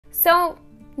So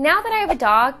now that I have a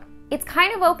dog, it's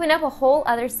kind of opened up a whole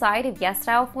other side of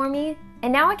Yesstyle for me,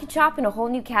 and now I can shop in a whole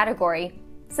new category.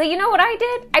 So you know what I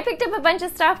did? I picked up a bunch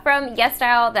of stuff from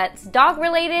Yesstyle that's dog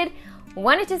related,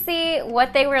 wanted to see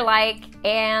what they were like,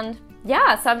 and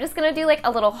yeah, so I'm just gonna do like a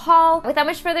little haul. Without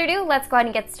much further ado, let's go ahead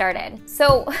and get started.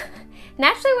 So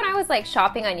naturally when I was like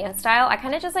shopping on Yesstyle, I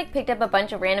kind of just like picked up a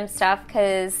bunch of random stuff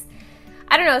because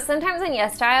I don't know, sometimes on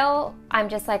Yesstyle, I'm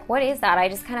just like, what is that? I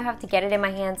just kind of have to get it in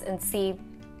my hands and see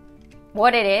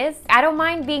what it is. I don't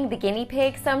mind being the guinea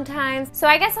pig sometimes. So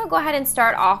I guess I'll go ahead and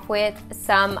start off with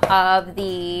some of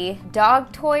the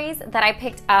dog toys that I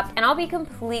picked up, and I'll be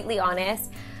completely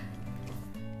honest,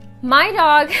 my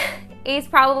dog is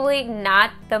probably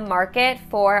not the market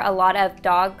for a lot of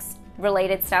dogs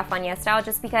related stuff on Yesstyle,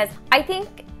 just because I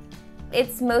think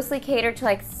it's mostly catered to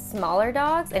like smaller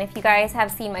dogs. And if you guys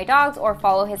have seen my dogs or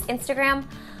follow his Instagram,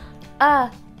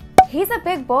 he's a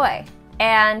big boy.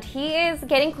 And he is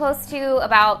getting close to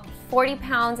about 40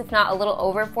 pounds, if not a little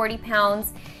over 40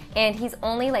 pounds. And he's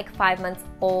only like 5 months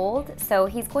old. So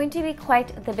he's going to be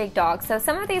quite the big dog. So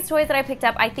some of these toys that I picked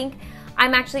up, I think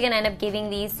I'm actually gonna end up giving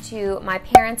these to my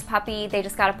parents' puppy. They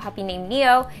just got a puppy named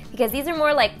Neo, because these are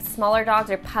more like smaller dogs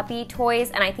or puppy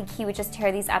toys, and I think he would just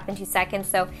tear these up in 2 seconds.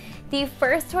 So the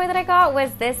first toy that I got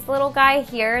was this little guy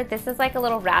here. This is like a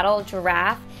little rattle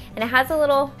giraffe, and it has a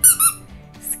little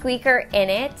squeaker in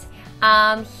it.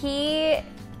 He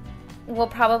will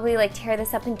probably like tear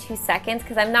this up in 2 seconds,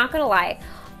 because I'm not gonna lie,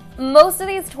 most of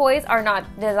these toys are not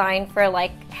designed for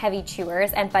like heavy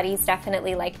chewers, and Buddy's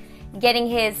definitely like getting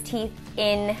his teeth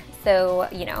in, so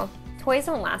you know, toys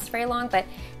don't last very long, but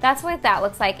that's what that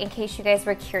looks like in case you guys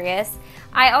were curious.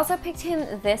 I also picked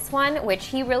him this one, which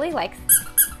he really likes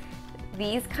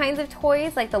these kinds of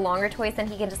toys, like the longer toys, and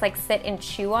he can just like sit and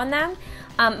chew on them.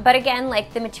 But again,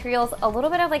 like the material's a little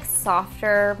bit of like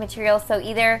softer material, so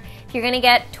either if you're gonna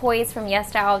get toys from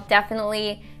Yesstyle,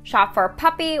 definitely shop for a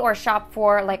puppy or shop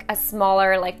for like a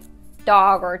smaller like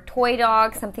dog or toy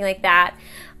dog, something like that.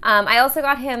 I also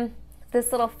got him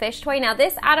this little fish toy. Now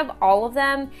this, out of all of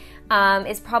them,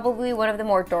 is probably one of the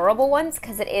more durable ones,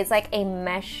 because it is like a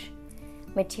mesh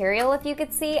material, if you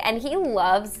could see, and he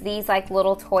loves these like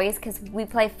little toys because we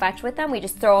play fetch with them. We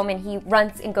just throw them and he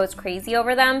runs and goes crazy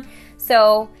over them.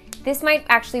 So this might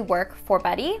actually work for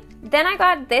Buddy. Then I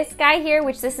got this guy here,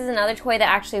 which this is another toy that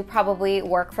actually probably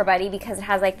work for Buddy, because it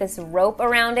has like this rope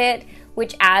around it,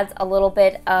 which adds a little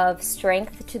bit of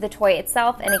strength to the toy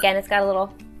itself. And again, it's got a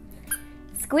little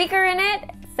squeaker in it,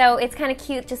 so it's kind of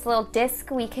cute, just a little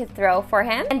disc we could throw for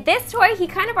him. And this toy he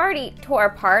kind of already tore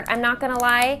apart, I'm not gonna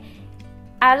lie.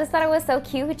 I just thought it was so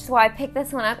cute, which is why I picked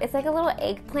this one up. It's like a little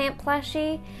eggplant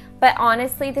plushie, but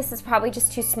honestly this is probably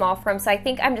just too small for him, so I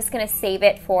think I'm just gonna save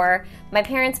it for my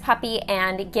parents' puppy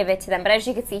and give it to them. But as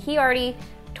you can see, he already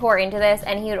tore into this,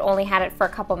 and he had only had it for a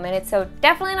couple minutes, so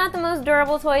definitely not the most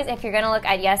durable toys if you're gonna look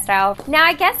at Yesstyle. Now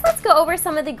I guess let's go over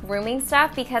some of the grooming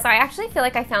stuff, because I actually feel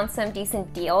like I found some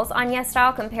decent deals on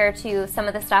Yesstyle compared to some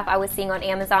of the stuff I was seeing on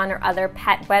Amazon or other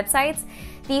pet websites.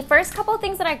 The first couple of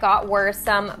things that I got were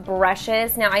some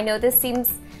brushes. Now I know this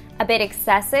seems a bit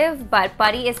excessive, but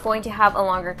Buddy is going to have a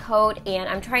longer coat, and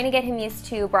I'm trying to get him used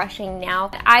to brushing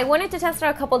now. I wanted to test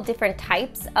out a couple different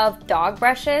types of dog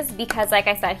brushes, because like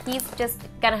I said, he's just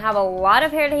gonna have a lot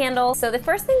of hair to handle. So the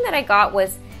first thing that I got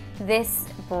was this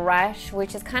brush,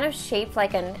 which is kind of shaped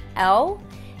like an L,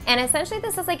 and essentially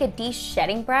this is like a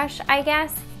de-shedding brush, I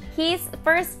guess. He's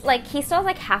first, like, he still has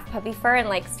like half puppy fur and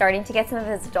like starting to get some of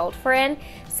his adult fur in.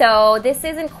 So this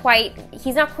isn't quite,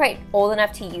 he's not quite old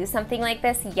enough to use something like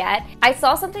this yet. I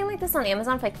saw something like this on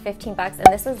Amazon for like 15 bucks,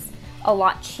 and this was a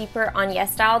lot cheaper on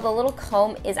Yesstyle. The little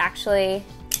comb is actually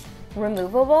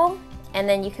removable, and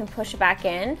then you can push it back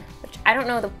in, which I don't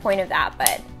know the point of that,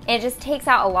 but it just takes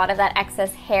out a lot of that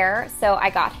excess hair. So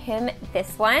I got him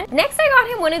this one. Next I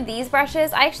got him one of these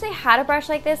brushes. I actually had a brush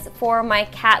like this for my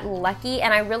cat Lucky,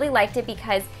 and I really liked it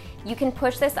because you can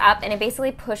push this up and it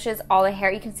basically pushes all the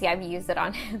hair. You can see I've used it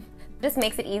on him. Just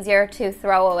makes it easier to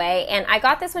throw away. And I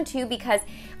got this one too because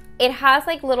it has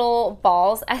like little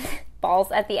balls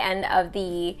at the end of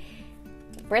the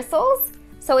bristles.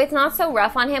 So it's not so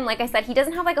rough on him. Like I said, he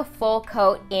doesn't have like a full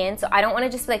coat in, so I don't want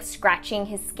to just be like scratching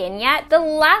his skin yet. The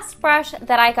last brush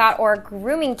that I got, or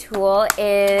grooming tool,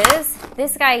 is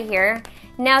this guy here.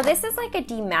 Now this is like a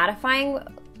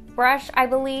demattifying brush, I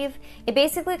believe. It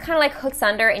basically kind of like hooks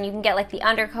under, and you can get like the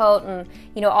undercoat and,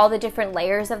 you know, all the different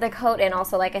layers of the coat, and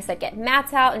also, like I said, get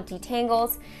mats out and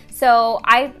detangles. So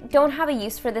I don't have a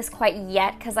use for this quite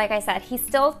yet because, like I said, he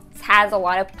still has a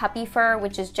lot of puppy fur,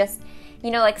 which is just, you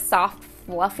know, like soft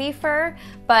fluffy fur,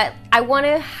 but I want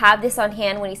to have this on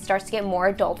hand when he starts to get more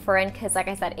adult fur in, because like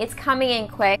I said, it's coming in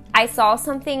quick. I saw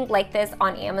something like this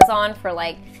on Amazon for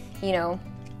like, you know,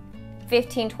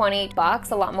 15, 20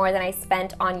 bucks, a lot more than I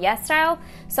spent on Yesstyle.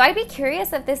 So I'd be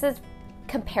curious if this is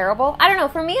comparable. I don't know,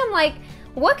 for me, I'm like,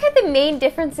 what could the main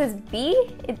differences be?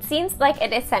 It seems like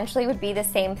it essentially would be the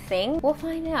same thing. We'll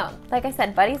find out. Like I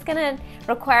said, Buddy's gonna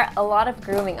require a lot of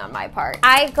grooming on my part.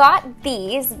 I got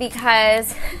these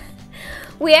because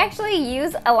we actually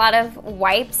use a lot of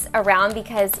wipes around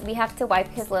because we have to wipe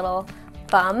his little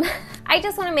bum. I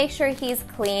just wanna make sure he's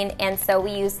clean, and so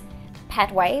we use pet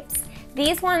wipes.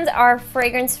 These ones are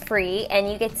fragrance free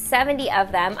and you get 70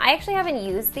 of them. I actually haven't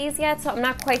used these yet, so I'm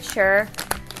not quite sure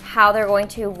how they're going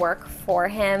to work for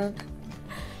him.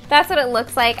 That's what it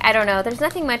looks like. I don't know. There's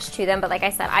nothing much to them, but like I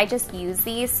said, I just use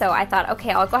these, so I thought,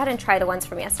 okay, I'll go ahead and try the ones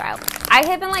from Yesstyle. I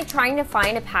had been like trying to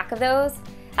find a pack of those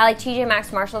at like TJ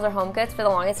Maxx, Marshalls, or Home Goods for the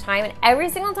longest time, and every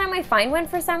single time I find one,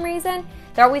 for some reason,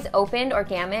 they're always opened or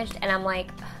damaged, and I'm like,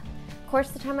 of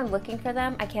course, the time I'm looking for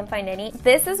them, I can't find any.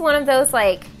 This is one of those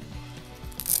like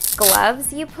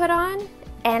gloves you put on,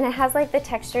 and it has like the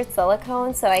textured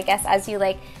silicone, so I guess as you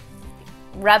like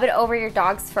rub it over your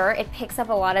dog's fur, it picks up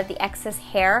a lot of the excess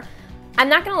hair. I'm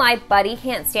not gonna lie, Buddy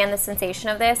can't stand the sensation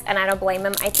of this, and I don't blame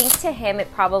him. I think to him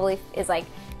it probably is like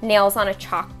nails on a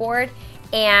chalkboard,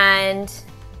 and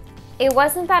it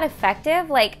wasn't that effective.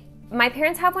 Like, my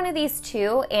parents have one of these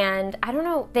too, and I don't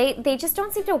know, they just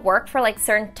don't seem to work for like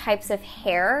certain types of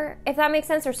hair, if that makes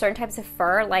sense, or certain types of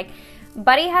fur. Like,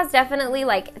 Buddy has definitely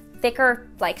like thicker,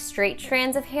 like straight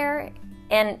strands of hair,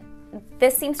 and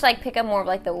this seems to like pick up more of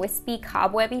like the wispy,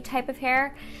 cobwebby type of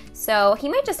hair. So he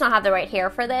might just not have the right hair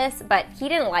for this, but he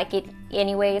didn't like it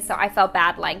anyway, so I felt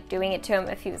bad like doing it to him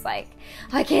if he was like,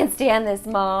 I can't stand this,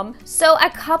 Mom. So a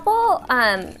couple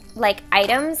like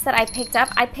items that I picked up,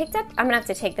 I'm gonna have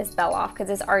to take this bell off because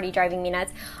it's already driving me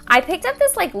nuts. I picked up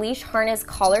this like leash harness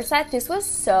collar set. This was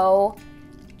so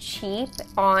cheap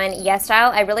on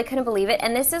Yesstyle. I really couldn't believe it,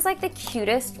 and this is like the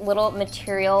cutest little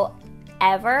material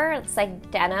ever. It's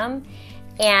like denim,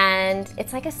 and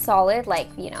it's like a solid, like,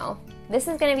 you know, this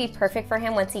is gonna be perfect for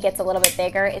him once he gets a little bit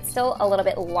bigger. It's still a little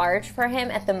bit large for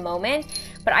him at the moment,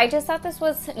 but I just thought this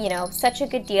was, you know, such a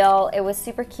good deal. It was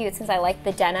super cute since I like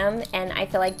the denim, and I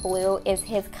feel like blue is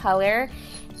his color.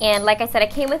 And like I said,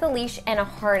 it came with a leash and a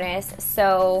harness,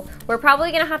 so we're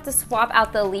probably gonna have to swap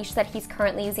out the leash that he's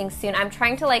currently using soon. I'm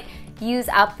trying to like use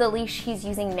up the leash he's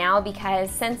using now, because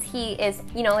since he is,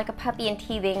 you know, like a puppy and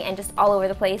teething and just all over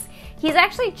the place, he's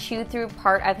actually chewed through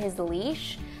part of his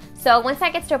leash. So once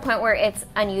that gets to a point where it's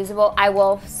unusable, I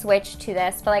will switch to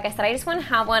this. But like I said, I just want to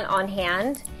have one on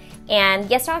hand. And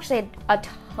Yesstyle actually had a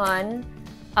ton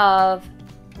of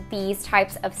these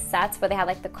types of sets where they had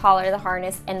like the collar, the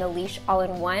harness, and the leash all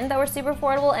in one that were super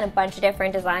affordable, and a bunch of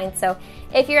different designs. So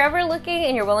if you're ever looking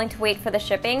and you're willing to wait for the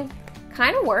shipping,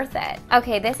 kind of worth it.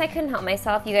 Okay, this I couldn't help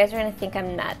myself. You guys are gonna think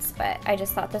I'm nuts, but I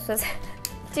just thought this was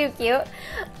too cute.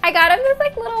 I got him this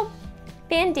like little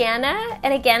bandana,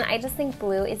 and again, I just think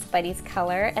blue is Buddy's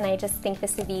color, and I just think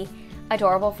this would be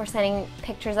adorable for sending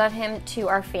pictures of him to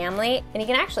our family. And you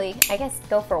can actually, I guess,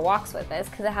 go for walks with this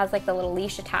because it has like the little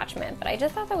leash attachment, but I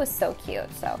just thought that was so cute,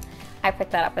 so I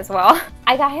picked that up as well.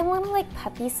 I got him little like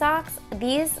puppy socks.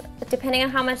 These, depending on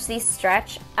how much these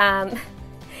stretch,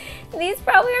 these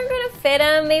probably aren't gonna fit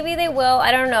him. Maybe they will,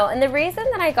 I don't know. And the reason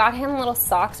that I got him little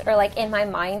socks, or like in my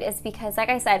mind, is because like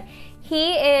I said,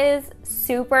 he is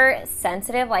super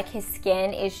sensitive. Like, his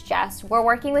skin is just, we're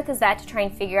working with his vet to try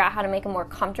and figure out how to make him more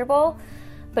comfortable,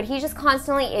 but he's just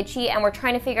constantly itchy, and we're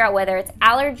trying to figure out whether it's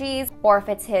allergies or if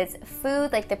it's his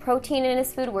food, like the protein in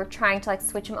his food. We're trying to like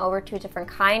switch him over to a different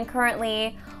kind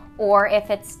currently, or if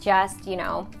it's just, you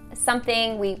know,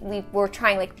 something we're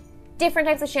trying like different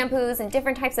types of shampoos and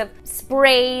different types of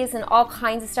sprays and all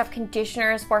kinds of stuff,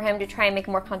 conditioners for him to try and make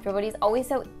him more comfortable. But he's always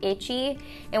so itchy,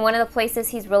 and one of the places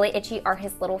he's really itchy are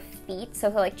his little feet,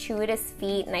 so he'll like chew at his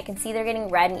feet, and I can see they're getting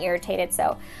red and irritated.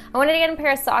 So I wanted to get him a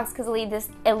pair of socks because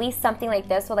at least something like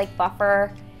this will like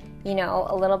buffer, you know,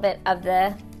 a little bit of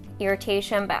the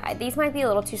irritation. But these might be a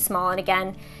little too small, and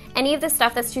again, any of the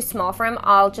stuff that's too small for him,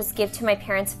 I'll just give to my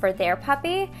parents for their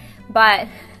puppy. But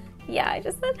yeah, I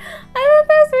thought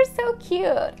those were so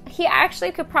cute. He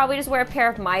actually could probably just wear a pair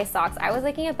of my socks. I was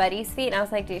looking at Buddy's feet, and I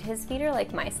was like, dude, his feet are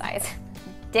like my size.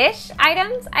 Dish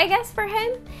items, I guess, for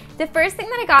him. The first thing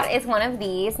that I got is one of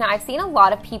these. Now, I've seen a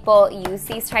lot of people use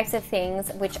these types of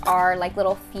things, which are like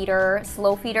little feeder,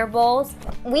 slow feeder bowls.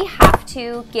 We have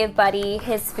to give Buddy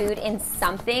his food in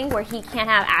something where he can't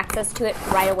have access to it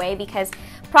right away, because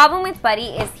Problem with Buddy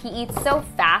is he eats so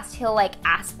fast, he'll like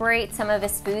aspirate some of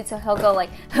his food, so he'll go like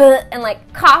huh, and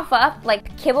like cough up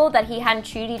like kibble that he hadn't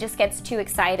chewed. He just gets too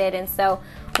excited, and so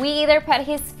we either put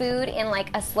his food in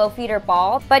like a slow feeder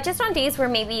ball, but just on days where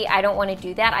maybe I don't want to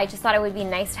do that, I just thought it would be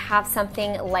nice to have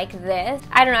something like this.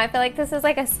 I don't know, I feel like this is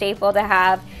like a staple to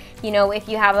have, you know, if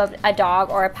you have a dog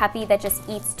or a puppy that just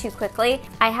eats too quickly.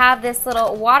 I have this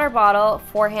little water bottle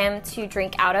for him to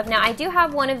drink out of. Now I do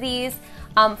have one of these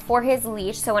for his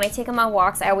leash, so when I take him on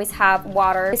walks, I always have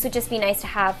water. This would just be nice to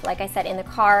have, like I said, in the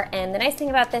car. And the nice thing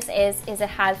about this is it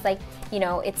has like, you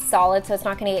know, it's solid, so it's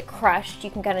not gonna get crushed.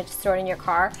 You can kind of just throw it in your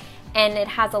car. And it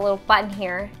has a little button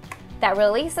here that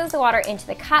releases the water into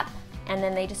the cup, and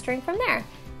then they just drink from there.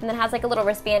 And then it has like a little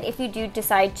wristband if you do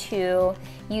decide to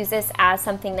use this as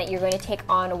something that you're going to take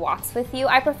on walks with you.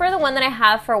 I prefer the one that I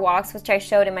have for walks, which I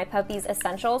showed in my Puppy's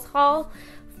Essentials haul,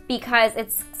 because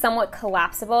it's somewhat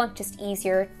collapsible, just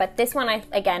easier. But this one,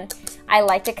 I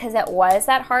liked it because it was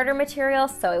that harder material,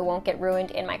 so it won't get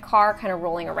ruined in my car kind of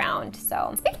rolling around.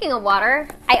 So speaking of water,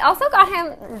 I also got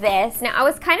him this. Now I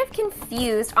was kind of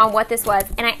confused on what this was,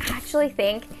 and I actually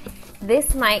think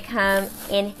this might come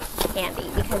in handy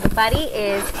because Buddy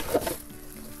is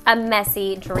a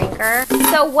messy drinker.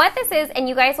 So what this is, and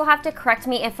you guys will have to correct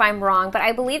me if I'm wrong, but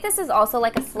I believe this is also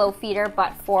like a slow feeder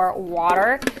but for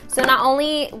water. So not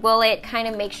only will it kind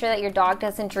of make sure that your dog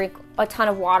doesn't drink a ton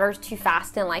of water too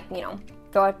fast and like, you know,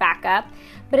 throw it back up,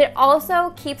 but it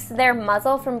also keeps their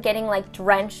muzzle from getting like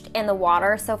drenched in the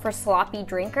water. So for sloppy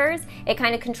drinkers, it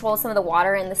kind of controls some of the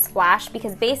water and the splash,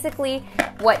 because basically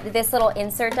what this little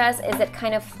insert does is it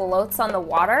kind of floats on the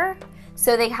water.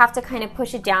 So they have to kind of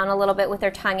push it down a little bit with their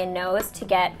tongue and nose to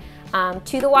get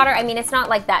to the water. I mean, it's not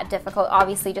like that difficult,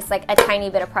 obviously, just like a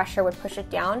tiny bit of pressure would push it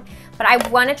down. But I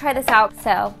want to try this out,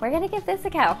 so we're gonna give this a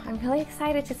go. I'm really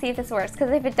excited to see if this works,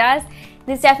 because if it does,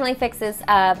 this definitely fixes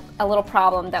a little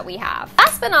problem that we have.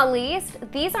 Last but not least,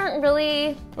 these aren't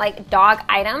really like dog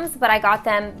items, but I got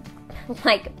them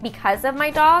like because of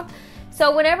my dog.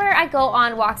 So whenever I go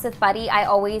on walks with Buddy, I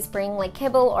always bring like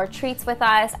kibble or treats with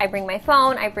us. I bring my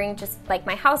phone, I bring just like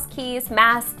my house keys,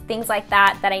 mask, things like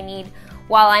that I need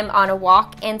while I'm on a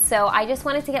walk. And so I just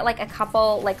wanted to get like a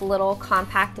couple like little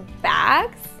compact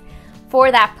bags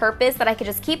for that purpose that I could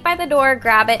just keep by the door,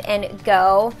 grab it and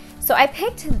go. So I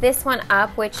picked this one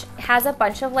up, which has a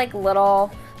bunch of like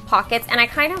little pockets, and I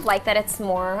kind of like that it's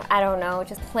more, I don't know,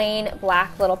 just plain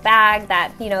black little bag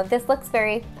that, you know, this looks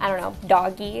very, I don't know,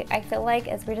 doggy, I feel like,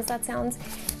 as weird as that sounds.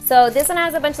 So this one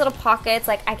has a bunch of little pockets,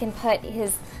 like I can put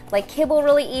his like kibble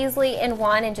really easily in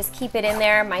one and just keep it in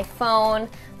there. My phone,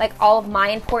 like all of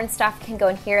my important stuff can go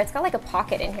in here. It's got like a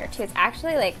pocket in here too. It's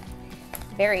actually like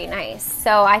very nice.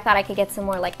 So I thought I could get some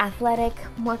more like athletic,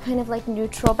 more kind of like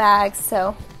neutral bags,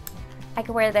 so I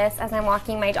could wear this as I'm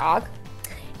walking my dog.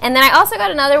 And then I also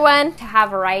got another one to have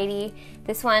variety.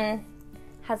 This one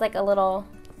has like a little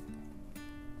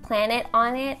planet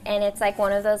on it, and it's like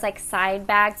one of those like side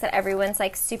bags that everyone's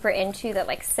like super into, that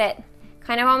like sit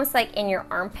kind of almost like in your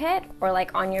armpit or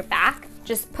like on your back.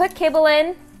 Just put kibble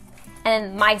in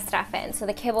and my stuff in, so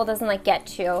the kibble doesn't like get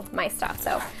to my stuff.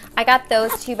 So I got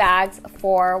those two bags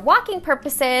for walking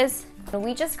purposes.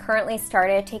 We just currently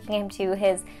started taking him to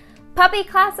his puppy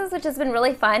classes, which has been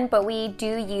really fun, but we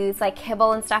do use like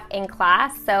kibble and stuff in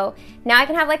class. So now I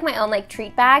can have like my own like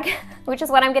treat bag, which is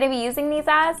what I'm gonna be using these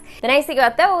as. The nice thing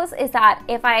about those is that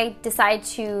if I decide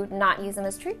to not use them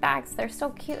as treat bags, they're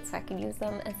still cute, so I can use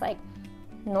them as like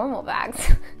normal bags.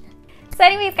 So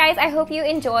anyways, guys, I hope you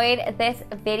enjoyed this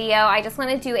video. I just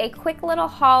want to do a quick little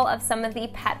haul of some of the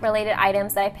pet-related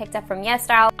items that I picked up from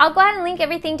Yesstyle. I'll go ahead and link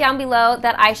everything down below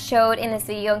that I showed in this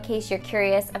video in case you're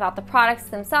curious about the products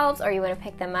themselves or you want to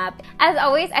pick them up. As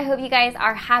always, I hope you guys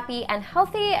are happy and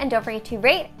healthy, and don't forget to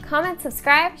rate, comment,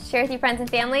 subscribe, share with your friends and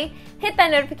family, hit that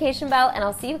notification bell, and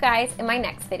I'll see you guys in my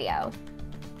next video.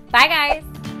 Bye,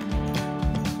 guys!